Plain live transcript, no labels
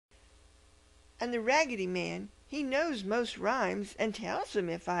And the Raggedy Man, he knows most rhymes, and tells 'em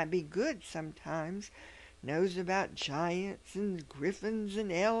if I be good sometimes. Knows about giants and griffins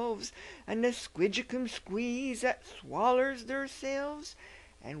and elves, and the squidgicum squeeze that swallers theirselves.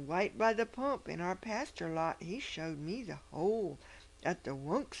 And right by the pump in our pasture lot he showed me the hole that the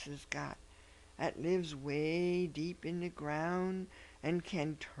Wunks has got, that lives way deep in the ground, and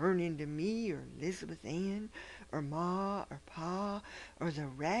can turn into me or Elizabeth Ann or Ma or Pa or the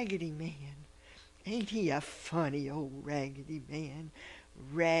Raggedy Man. Ain't he a funny old Raggedy Man?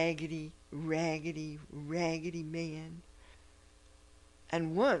 Raggedy, Raggedy, Raggedy Man.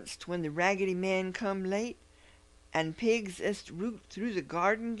 And onc't when the Raggedy Man come late, and pigs ist root through the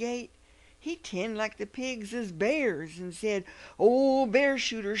garden gate, he tend like the pigs is bears, and said, "Oh, bear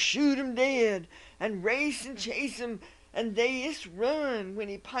shooter, shoot 'em dead, and race and chase 'em, and they ist run," when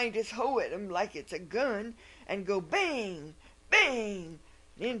he pint his hoe at 'em like it's a gun, and go bang, bang.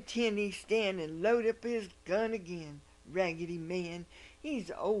 Then ten he stand and load up his gun again. Raggedy Man, he's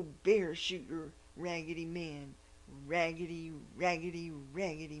the old bear shooter, Raggedy Man. Raggedy, Raggedy,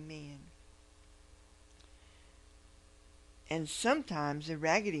 Raggedy Man. And sometimes the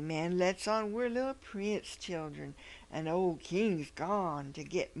Raggedy Man lets on we're little prince children, and old King's gone to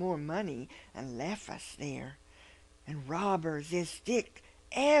get more money and left us there. And robbers is stick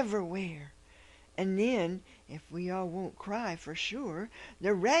everywhere. And then, if we all won't cry for sure,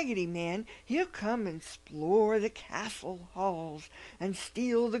 the Raggedy Man, he'll come and explore the castle halls, and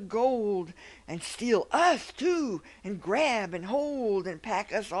steal the gold, and steal us too, and grab and hold, and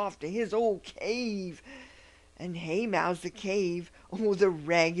pack us off to his old cave. And Haymow's the cave, oh, the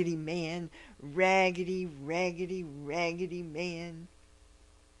Raggedy Man, Raggedy, Raggedy, Raggedy Man.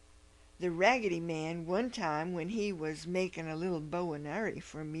 The Raggedy Man, one time when he was making a little bow and arrow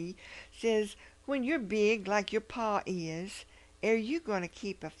for me, says, "When you're big like your pa is, air you going to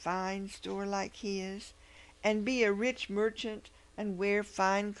keep a fine store like his, and be a rich merchant and wear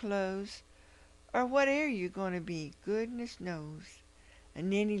fine clothes? Or what air you going to be, goodness knows?"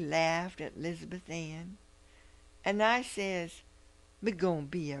 And then he laughed at Elizabeth Ann. And I says, "Me gon'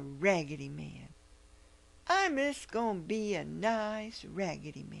 be a Raggedy Man. I'm just gon' be a nice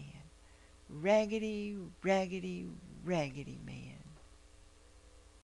Raggedy Man. Raggedy, Raggedy, Raggedy Man."